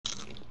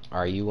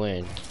Are you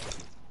in?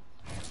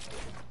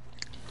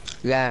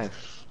 Yes.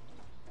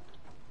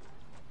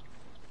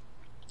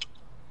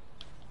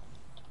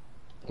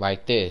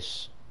 Like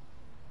this.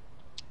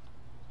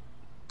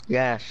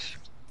 Yes.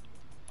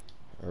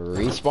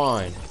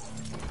 Respawn.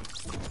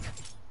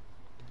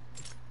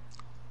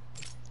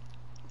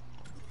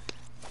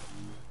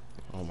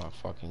 Oh my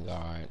fucking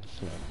god.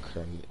 It's not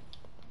crazy.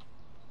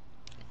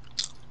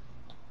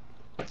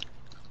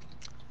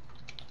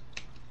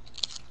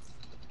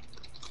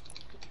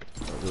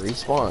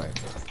 Respawn.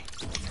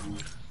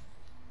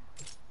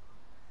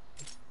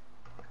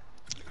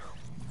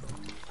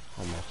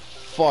 Oh my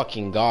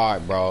fucking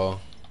god, bro.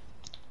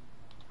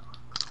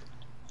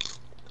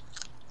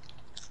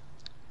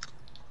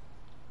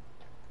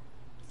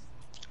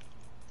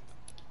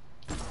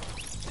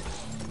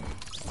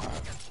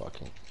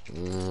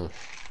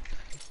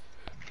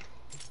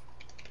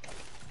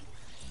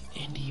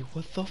 Andy,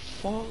 what the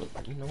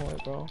fuck? You know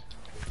what, bro?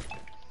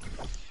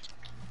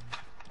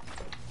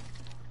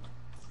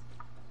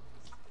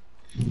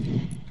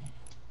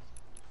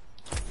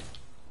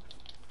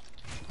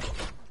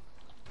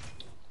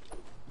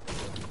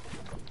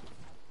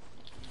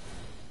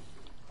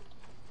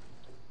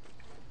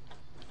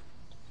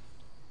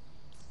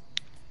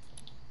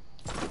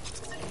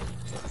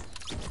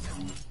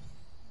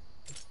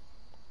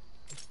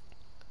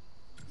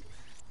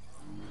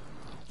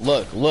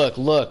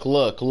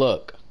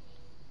 Look.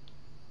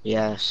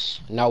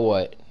 Yes. Now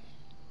what?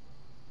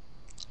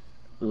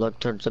 Look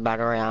towards the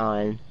battery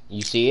island.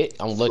 You see it?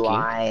 I'm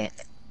looking.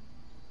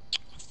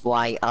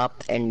 Fly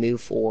up and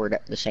move forward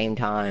at the same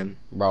time.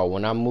 Bro,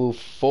 when I move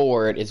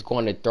forward, it's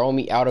going to throw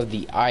me out of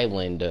the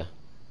island.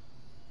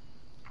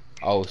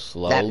 Oh,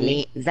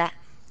 slowly?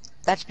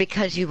 That's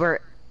because you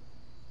were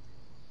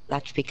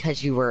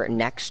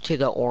next to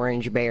the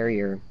orange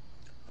barrier.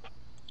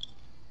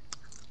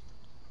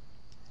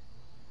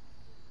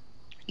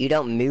 You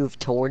don't move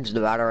towards the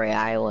Battle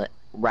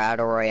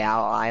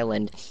Royale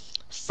island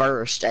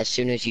first. As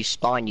soon as you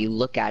spawn, you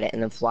look at it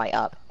and then fly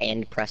up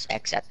and press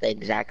X at the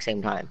exact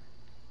same time.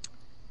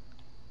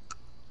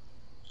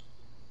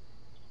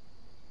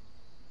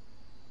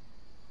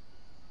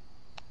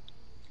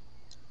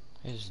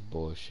 This is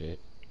bullshit.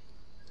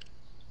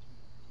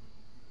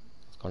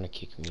 It's gonna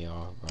kick me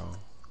off, bro.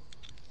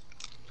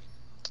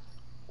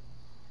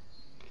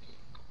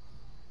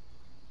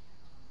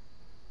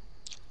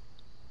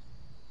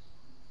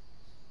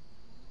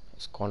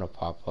 It's gonna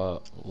pop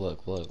up.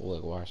 Look,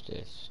 watch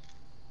this.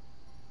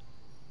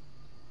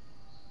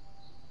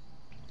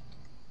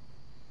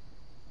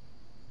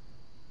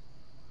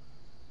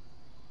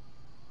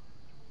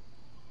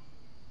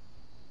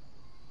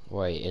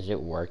 Wait, is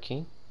it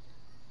working?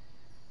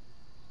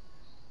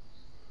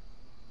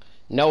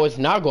 No, it's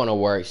not gonna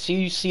work.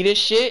 You see this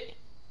shit?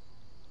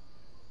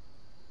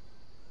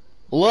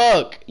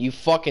 Look, you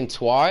fucking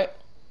twat.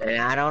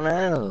 I don't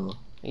know.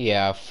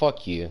 Yeah,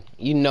 fuck you.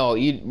 You know,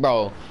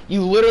 bro,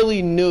 you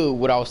literally knew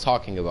what I was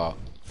talking about.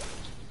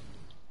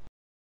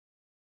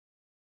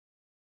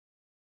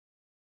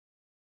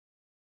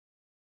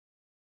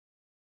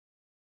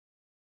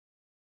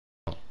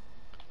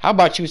 How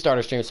about you start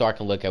a stream so I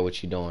can look at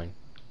what you're doing?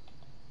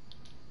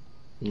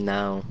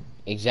 No.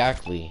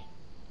 Exactly.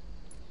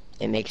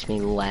 It makes me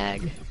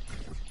lag.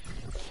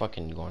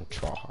 Fucking going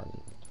try hard.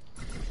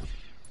 I'm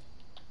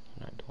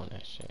not doing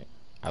that shit.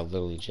 I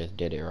literally just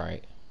did it,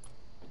 right?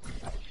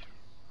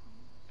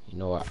 You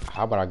know what?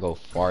 How about I go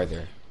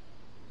farther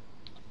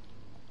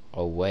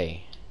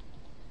away?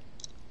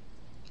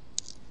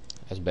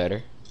 That's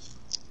better.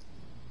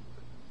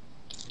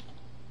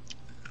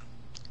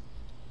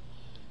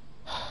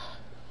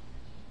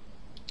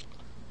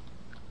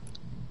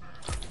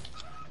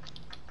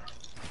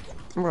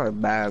 I'm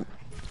right back.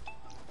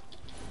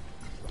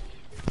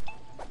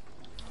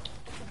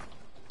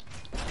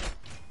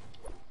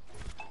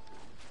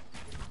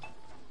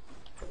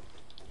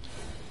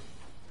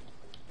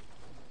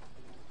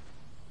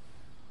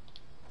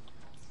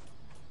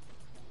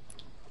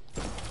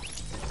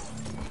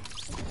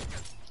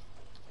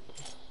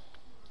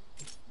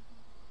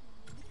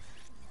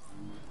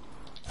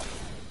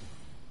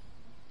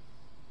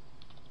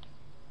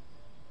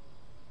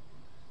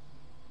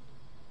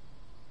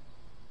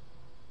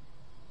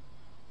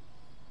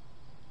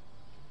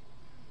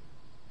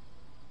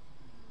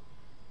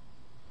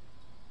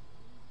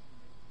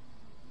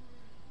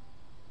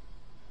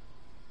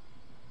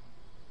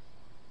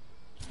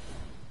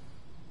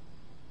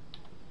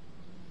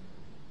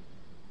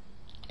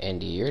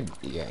 Andy,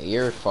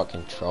 you're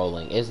fucking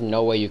trolling. There's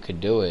no way you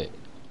could do it.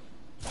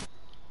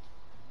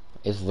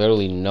 It's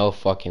literally no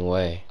fucking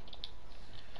way.